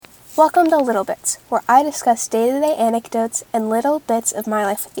Welcome to Little Bits, where I discuss day-to-day anecdotes and little bits of my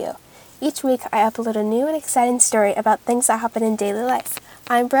life with you. Each week, I upload a new and exciting story about things that happen in daily life.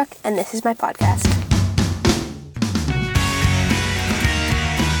 I'm Brooke, and this is my podcast.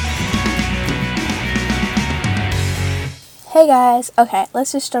 Hey guys, okay,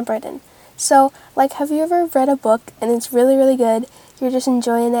 let's just jump right in. So, have you ever read a book and it's really, really good? You're just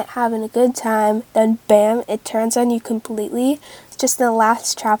enjoying it, having a good time, then bam, it turns on you completely. Just in the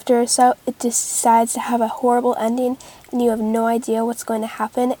last chapter or so, it decides to have a horrible ending and you have no idea what's going to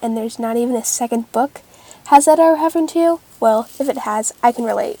happen and there's not even a second book. Has that ever happened to you? Well, if it has, I can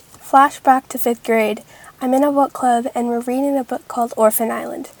relate. Flashback to 5th grade. I'm in a book club and we're reading a book called Orphan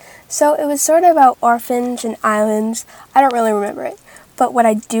Island. So it was sort of about orphans and islands. I don't really remember it. But what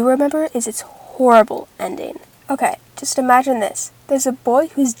I do remember is its horrible ending. Okay, just imagine this. There's a boy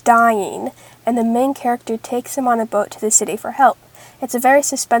who's dying, and the main character takes him on a boat to the city for help. It's a very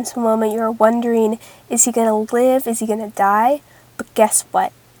suspenseful moment. You're wondering, is he going to live? Is he going to die? But guess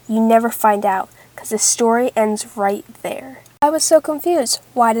what? You never find out, because the story ends right there. I was so confused.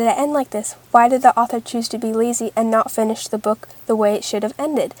 Why did it end like this? Why did the author choose to be lazy and not finish the book the way it should have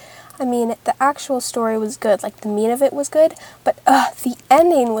ended? I mean, the actual story was good, the meat of it was good, but the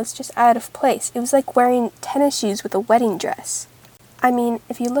ending was just out of place. It was like wearing tennis shoes with a wedding dress. I mean,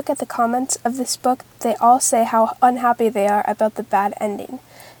 if you look at the comments of this book, they all say how unhappy they are about the bad ending.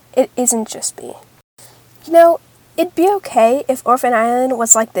 It isn't just me. You know, it'd be okay if Orphan Island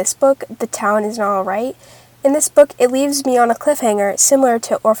was like this book, The Town Is Not Alright. In this book, it leaves me on a cliffhanger similar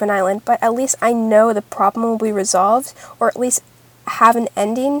to Orphan Island, but at least I know the problem will be resolved, or at least have an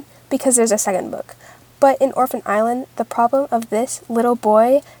ending, because there's a second book. But in Orphan Island, the problem of this little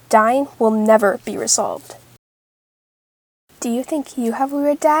boy dying will never be resolved. Do you think you have a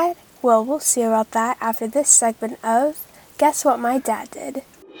weird dad? Well, we'll see about that after this segment of Guess What My Dad Did.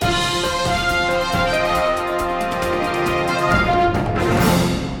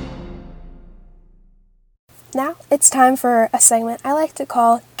 Now it's time for a segment I like to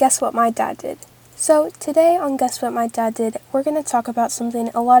call Guess What My Dad Did. So today on Guess What My Dad Did, we're going to talk about something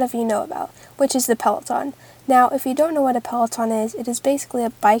a lot of you know about, which is the Peloton. Now, if you don't know what a Peloton is, it is basically a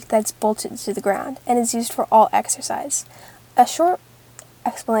bike that's bolted to the ground and is used for all exercise. A short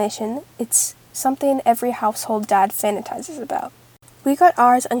explanation, it's something every household dad fantasizes about. We got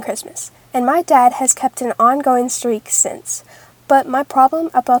ours on Christmas, and my dad has kept an ongoing streak since. But my problem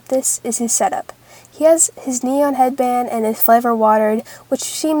about this is his setup. He has his neon headband and his flavor watered, which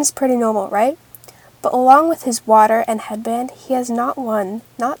seems pretty normal, right? But along with his water and headband, he has not one,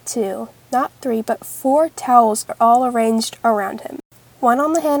 not two, not three, but 4 towels all arranged around him. One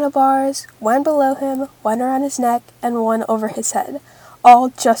on the handlebars, one below him, one around his neck, and one over his head, all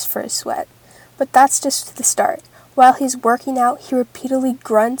just for his sweat. But that's just the start. While he's working out, he repeatedly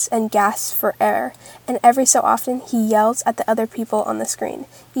grunts and gasps for air, and every so often he yells at the other people on the screen,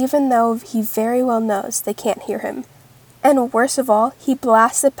 even though he very well knows they can't hear him. And worst of all, he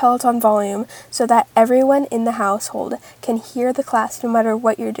blasts the Peloton volume so that everyone in the household can hear the class no matter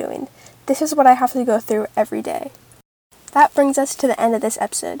what you're doing. This is what I have to go through every day. That brings us to the end of this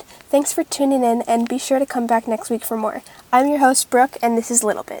episode. Thanks for tuning in and be sure to come back next week for more. I'm your host, Brooke, and this is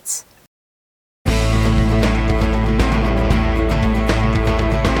Little Bits.